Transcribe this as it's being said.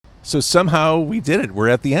So somehow we did it. We're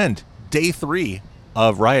at the end. Day 3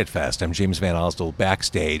 of Riot Fest. I'm James Van Osdol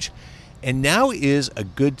backstage. And now is a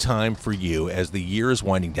good time for you, as the year is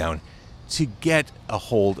winding down, to get a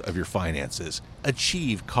hold of your finances.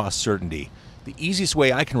 Achieve cost certainty. The easiest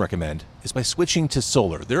way I can recommend is by switching to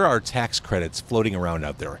solar. There are tax credits floating around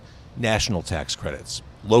out there. National tax credits,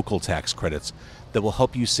 local tax credits that will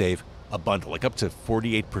help you save a bundle, like up to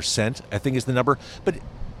 48%, I think is the number. But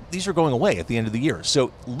these are going away at the end of the year.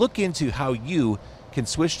 So look into how you can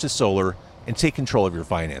switch to solar and take control of your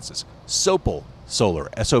finances. Sopel Solar,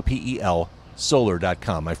 S-O-P-E-L,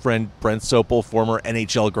 solar.com. My friend Brent Sopel, former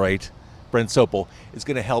NHL great Brent Sopel, is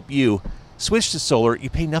going to help you switch to solar. You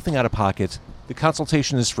pay nothing out of pocket. The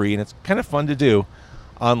consultation is free, and it's kind of fun to do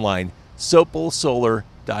online.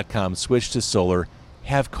 Sopelsolar.com. Switch to solar.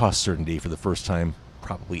 Have cost certainty for the first time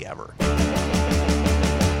probably ever.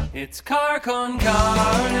 It's car con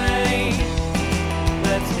carne.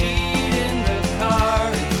 Let's eat in the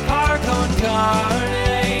car. It's car con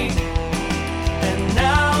carne. And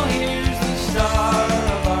now here's the star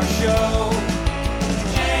of our show,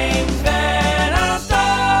 James Van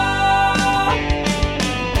Osdol.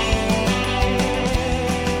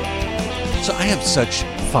 So I have such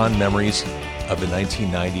fond memories of the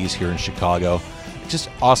 1990s here in Chicago. Just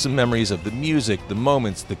awesome memories of the music, the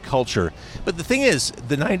moments, the culture. But the thing is,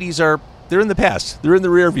 the 90s they're in the past. They're in the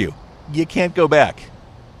rear view. You can't go back.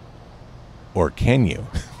 Or can you?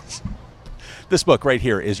 This book right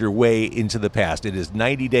here is your way into the past. It is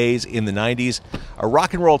 90 Days in the 90s, a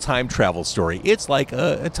rock and roll time travel story. It's like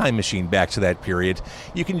a time machine back to that period.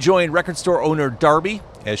 You can join record store owner Darby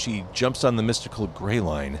as she jumps on the mystical Gray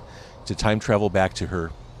Line to time travel back to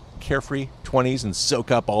her carefree 20s and soak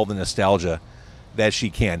up all the nostalgia that she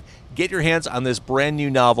can. Get your hands on this brand new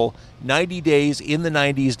novel,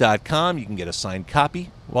 90daysinthe90s.com. You can get a signed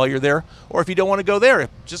copy while you're there. Or if you don't want to go there,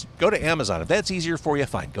 just go to Amazon. If that's easier for you,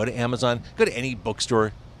 fine. Go to Amazon. Go to any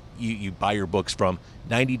bookstore you buy your books from.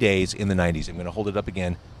 90 Days in the 90s. I'm going to hold it up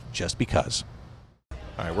again just because.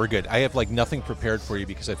 All right, we're good. I have nothing prepared for you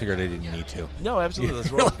because I figured I didn't need to. No, absolutely. Let's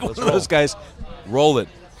You're roll. like one of those guys. Roll it.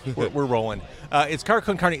 We're rolling. It's Car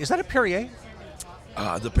con carne. Is that a Perrier?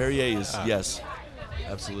 The Perrier is, yes.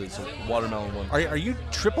 Absolutely. It's a watermelon one. Are you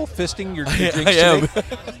triple fisting your I drinks am. today?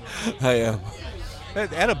 I am.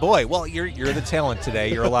 Attaboy. Well, you're the talent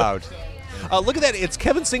today. You're allowed. Look at that. It's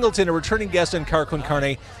Kevin Singleton, a returning guest on Car con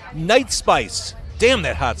Carne. Night Spice. Damn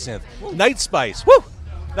that hot synth. Night Spice. Woo!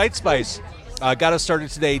 Night Spice. Got us started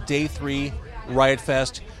today, day 3, Riot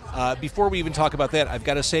Fest. Before we even talk about that, I've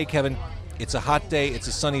got to say, Kevin, it's a hot day. It's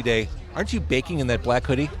a sunny day. Aren't you baking in that black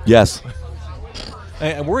hoodie? Yes.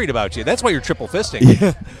 I'm worried about you. That's why you're triple fisting.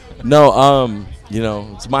 Yeah. No,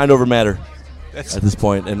 it's mind over matter at this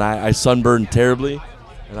point. And I sunburned terribly,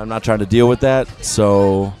 and I'm not trying to deal with that.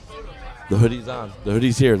 So the hoodie's on. The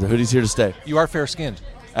hoodie's here. The hoodie's here to stay. You are fair-skinned.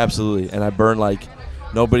 Absolutely. And I burn like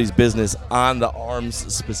nobody's business on the arms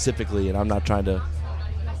specifically, and I'm not trying to.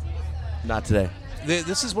 Not today.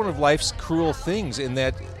 This is one of life's cruel things in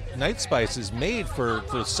that Night Spice is made for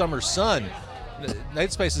summer sun.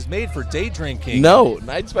 Night Spice is made for day drinking. No,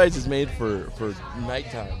 Night Spice is made for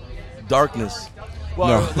nighttime, darkness. Well,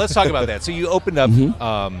 No. let's talk about that. So you opened up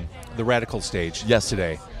the Radical stage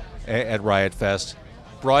today at Riot Fest.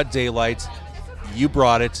 Broad daylight. You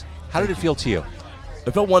brought it. How did it feel to you?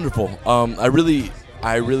 It felt wonderful. I really,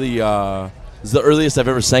 it's the earliest I've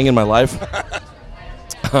ever sang in my life.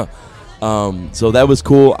 So that was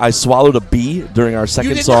cool. I swallowed a bee during our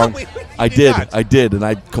second song. I did, and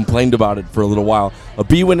I complained about it for a little while. A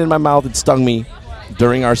bee went in my mouth and stung me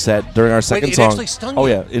during our set, during our second song. It actually stung you? Oh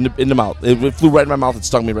yeah, in the mouth. It flew right in my mouth and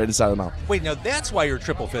stung me right inside of the mouth. Wait, now that's why you're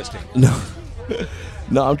triple fisting.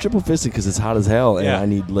 No, I'm triple fisting because it's hot as hell and Yeah. I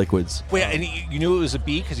need liquids. Wait, and you knew it was a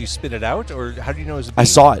bee because you spit it out, or how do you know it was a bee? I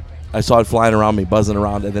saw it. I saw it flying around me, buzzing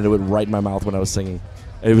around, and then it went right in my mouth when I was singing.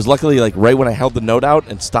 It was luckily right when I held the note out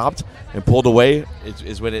and stopped and pulled away.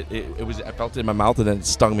 Is when it was. I felt it in my mouth and then it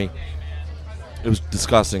stung me. It was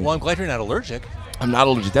disgusting. Well, I'm glad you're not allergic. I'm not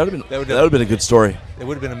allergic. That would have been a good story. It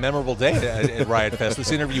would have been a memorable day at Riot Fest.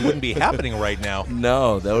 This interview wouldn't be happening right now.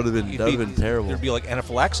 No, that would have been terrible. There'd be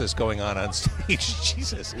anaphylaxis going on stage.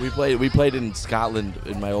 Jesus. We played in Scotland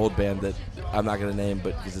in my old band that I'm not going to name,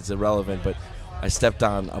 but because it's irrelevant. But I stepped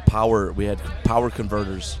on a power. We had power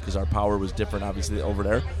converters because our power was different, obviously, over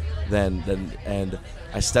there. And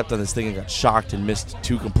I stepped on this thing and got shocked and missed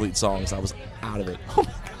 2 complete songs. I was out of it.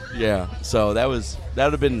 Yeah. So this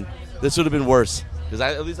would have been worse because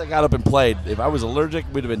at least I got up and played. If I was allergic,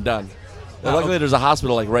 we'd have been done. Luckily, there's a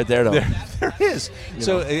hospital like right there, though. There is.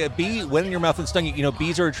 So a bee went in your mouth and stung you. You know,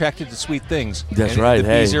 bees are attracted to sweet things. That's and right. The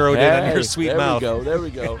bee zeroed in on your sweet mouth. There we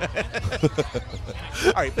go.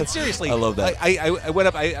 All right, but seriously, I love that. I went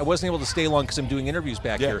up. I wasn't able to stay long because I'm doing interviews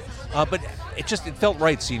back here. But it felt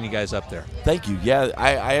right seeing you guys up there. Thank you. Yeah,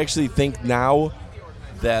 I actually think now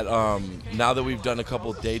that we've done a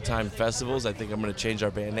couple daytime festivals, I think I'm going to change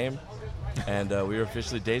our band name, and we're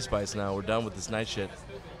officially Day Spice now. We're done with this night shit.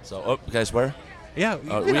 So, can I swear? Yeah,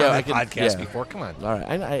 you've been on a podcast before. Come on. All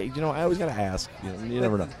right, I always gotta ask. You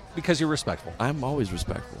never know. Because you're respectful. I'm always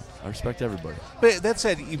respectful. I respect everybody. But that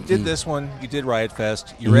said, you did this one. You did Riot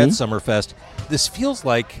Fest. You're at Summerfest. This feels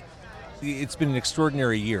like it's been an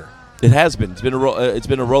extraordinary year. It has been. It's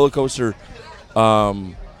been a roller coaster,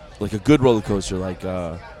 like a good roller coaster, like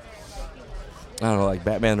I don't know, like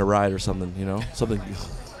Batman the Ride or something. Something.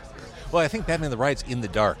 Well, I think Batman the Ride's in the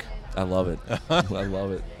dark. I love it. I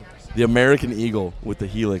love it. The American Eagle with the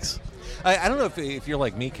helix. I don't know if you're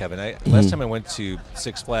like me, Kevin. Last time I went to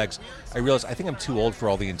Six Flags, I realized I think I'm too old for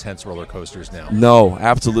all the intense roller coasters now. No,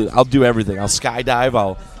 absolutely. I'll do everything. I'll skydive.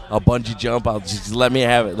 I'll bungee jump. I'll just let me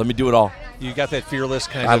have it. Let me do it all. You got that fearless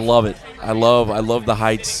kind I of. love it. I love the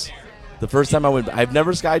heights. The first time I went, I've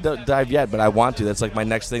never skydived yet, but I want to. That's like my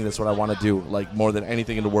next thing. That's what I want to do, like more than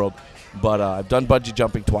anything in the world. But I've done bungee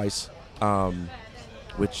jumping twice.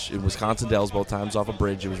 Which in Wisconsin Dells both times off a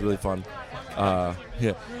bridge. It was really fun. Yeah,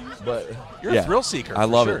 but you're a thrill seeker. I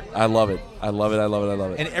love it. it. I love it. I love it. I love it. I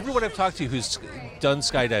love it. And everyone I've talked to who's done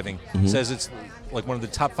skydiving says it's like one of the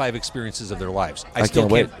top 5 experiences of their lives. I still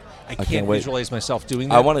can't wait. I can't wait. visualize myself doing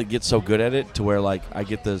that. I want to get so good at it to where like I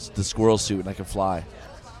get the squirrel suit and I can fly.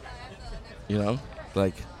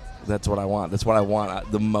 Like that's what I want. That's what I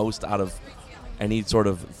want the most out of any sort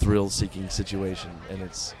of thrill-seeking situation, and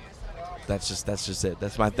that's just it.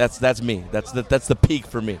 That's me. That's the peak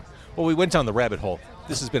for me. Well, we went down the rabbit hole.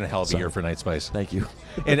 This has been a hell of a year for Night Spice. Thank you.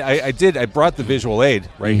 And I brought the visual aid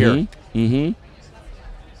right here. Mm-hmm.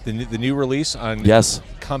 The new release on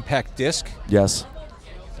compact disc. Yes.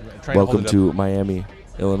 Welcome to Miami,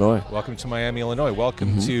 Illinois. Welcome to Miami, Illinois.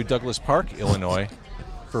 Welcome to Douglas Park, Illinois,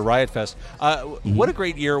 for Riot Fest. What a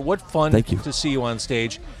great year. What fun to see you on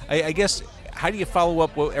stage. I guess, how do you follow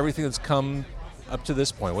up everything that's come up to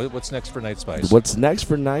this point? What's next for Night Spice? What's next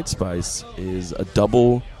for Night Spice is a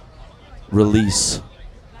double release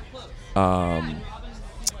in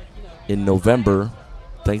November,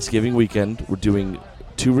 Thanksgiving weekend. We're doing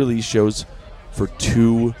 2 release shows for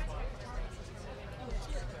 2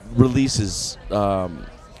 releases.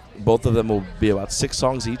 Both of them will be about 6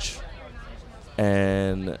 songs each,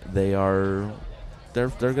 and they're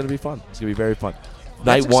going to be fun. It's going to be very fun.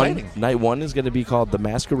 That's exciting. Night one is going to be called the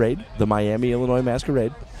Masquerade, the Miami, Illinois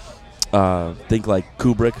Masquerade. Think like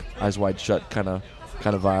Kubrick, Eyes Wide Shut kind of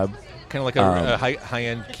vibe. Kind of like a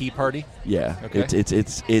high-end key party. Yeah, okay.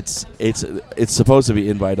 It's supposed to be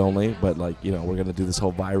invite only, but like we're gonna do this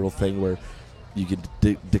whole viral thing where you can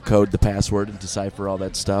decode the password and decipher all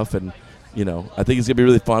that stuff, and I think it's gonna be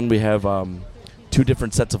really fun. We have 2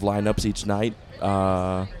 different sets of lineups each night.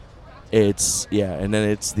 And then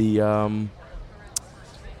it's the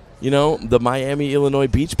the Miami, Illinois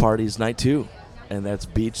beach party is night 2, and that's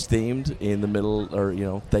beach themed in the middle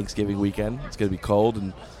or Thanksgiving weekend. It's gonna be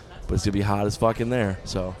cold but it's gonna be hot as fuck in there.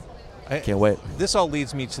 So I can't wait. This all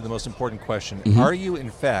leads me to the most important question: Are you in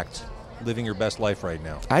fact living your best life right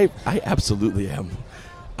now? I absolutely am.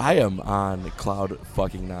 I am on cloud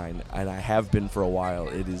fucking 9, and I have been for a while.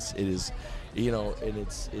 It is and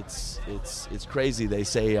it's crazy. They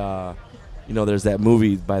say there's that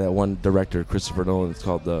movie by that one director, Christopher Nolan. It's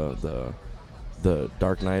called the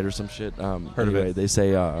Dark Knight or some shit. Heard of it. They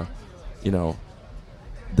say that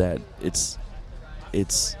it's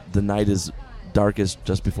the night is darkest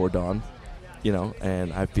just before dawn,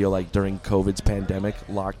 and I feel like during COVID's pandemic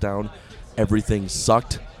lockdown, everything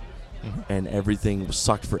sucked, and everything was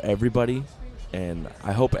sucked for everybody, and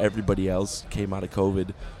I hope everybody else came out of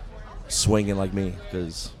COVID swinging like me,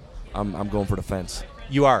 because I'm going for the fence.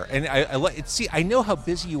 You are, and I know how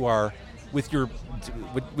busy you are with your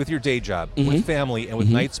day job, with family, and with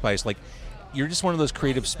Night Spice. Like, you're just one of those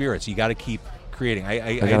creative spirits. You got to keep creating.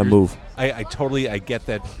 I gotta move. I totally get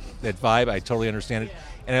that vibe. I totally understand it,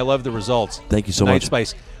 and I love the results. Thank you so Night much.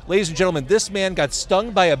 Spice, ladies and gentlemen. This man got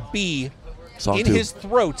stung by a bee his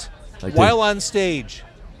throat while on stage.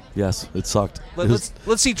 Yes, it sucked.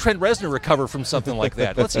 Let's see Trent Reznor recover from something like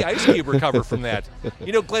that. Let's see Ice Cube recover from that.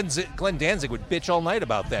 Glenn Danzig would bitch all night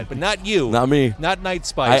about that, but not you. Not me. Not Night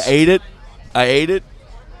Spice. I ate it.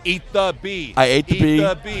 Eat the bee. I ate the bee. Eat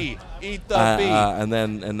the bee. Eat the bee. And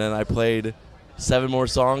then I played 7 more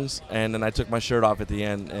songs, and then I took my shirt off at the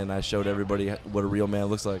end, and I showed everybody what a real man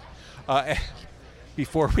looks like.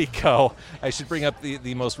 Before we go, I should bring up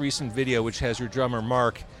the most recent video, which has your drummer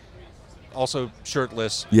Mark, also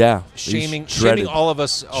shirtless, Yeah, shaming he's shredded. all of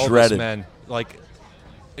us Shredded. men. Like,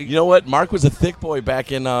 You know what? Mark was a thick boy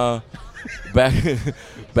back in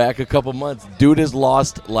back a couple months. Dude has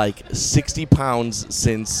lost like 60 pounds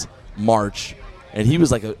since March, and he was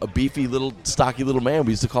like a beefy little, stocky little man.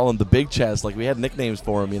 We used to call him the Big Chest. Like, we had nicknames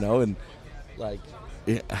for him, and like.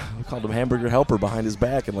 We called him Hamburger Helper behind his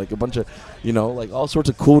back, and like a bunch of, like all sorts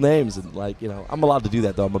of cool names, and like I'm allowed to do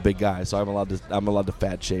that though. I'm a big guy, so I'm allowed to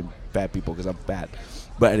fat shame fat people because I'm fat.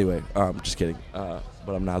 But anyway, just kidding. But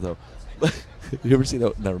I'm not though. You ever seen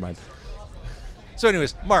that? Never mind. So,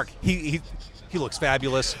 anyways, Mark, he looks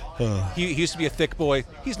fabulous. He used to be a thick boy.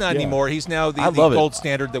 He's not Yeah. anymore. He's now the love it. gold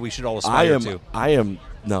standard that we should all aspire to.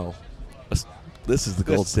 No. This is the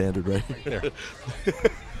gold standard right here.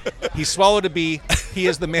 He swallowed a bee. He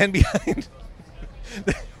is the man behind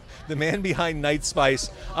the man behind Night Spice,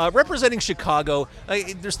 representing Chicago.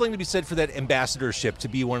 There's something to be said for that ambassadorship to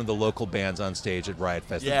be one of the local bands on stage at Riot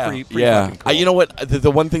Fest. It's pretty fucking cool. You know what? The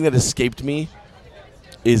one thing that escaped me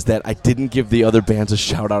is that I didn't give the other bands a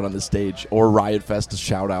shout out on the stage or Riot Fest a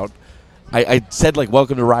shout out. I said like,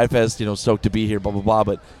 "Welcome to Riot Fest," stoked to be here, blah blah blah,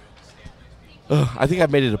 but. I think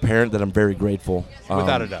I've made it apparent that I'm very grateful.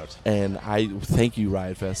 Without a doubt. And I thank you,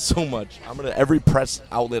 Riot Fest, so much. I'm gonna every press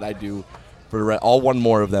outlet I do for all one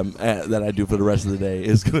more of them that I do for the rest of the day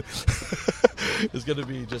is gonna is gonna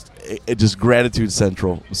be just gratitude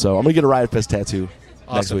central. So I'm gonna get a Riot Fest tattoo next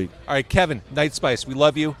Awesome. week. All right, Kevin, Night Spice, we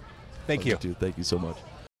love you. Thank you. Dude, thank you so much.